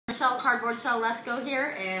Shell, Cardboard Shell Lesko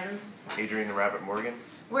here, and Adrian the Rabbit Morgan.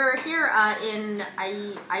 We're here in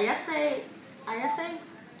Ayase,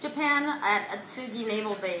 Japan at Atsugi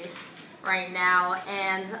Naval Base right now,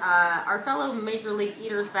 and our fellow Major League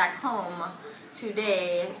Eaters back home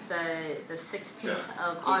today, the 16th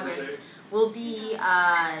of August, will be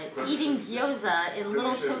eating Gyoza in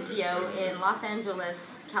Little Tokyo in Los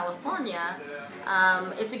Angeles, California.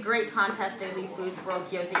 It's a great contest, Daily Foods World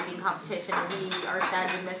Gyoza Eating Competition. We are sad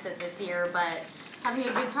to miss it this year, but having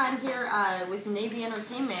a good time here with Navy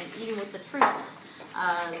Entertainment, eating with the troops.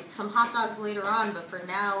 Some hot dogs later on, but for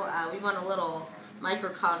now, we want a little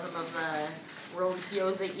microcosm of the World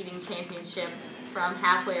Gyoza Eating Championship from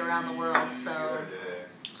halfway around the world. So,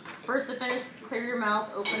 first to finish, clear your mouth,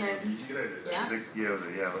 open it. Yeah? 6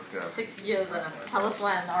 gyoza, yeah, let's go. 6 gyoza. Tell us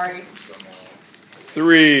when, Ari.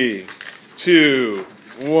 3, 2,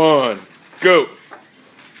 1, go!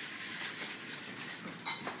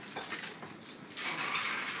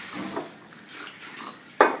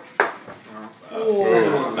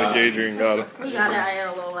 Oh, I think Adrian got it. You got it, I had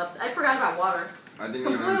a little left. I forgot about water. I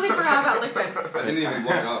didn't Completely forgot about liquid. I didn't even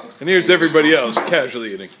look up. And here's everybody else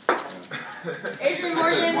casually eating. Adrian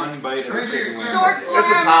Morgan, One bite of chicken wing. short form, It's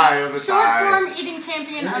a tie, it was a tie. short form eating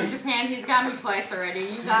champion of Japan. He's got me twice already.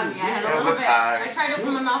 You got me. I had a It was little a bit. tie. I tried to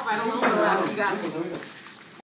open my mouth. I had a little bit left. You got me.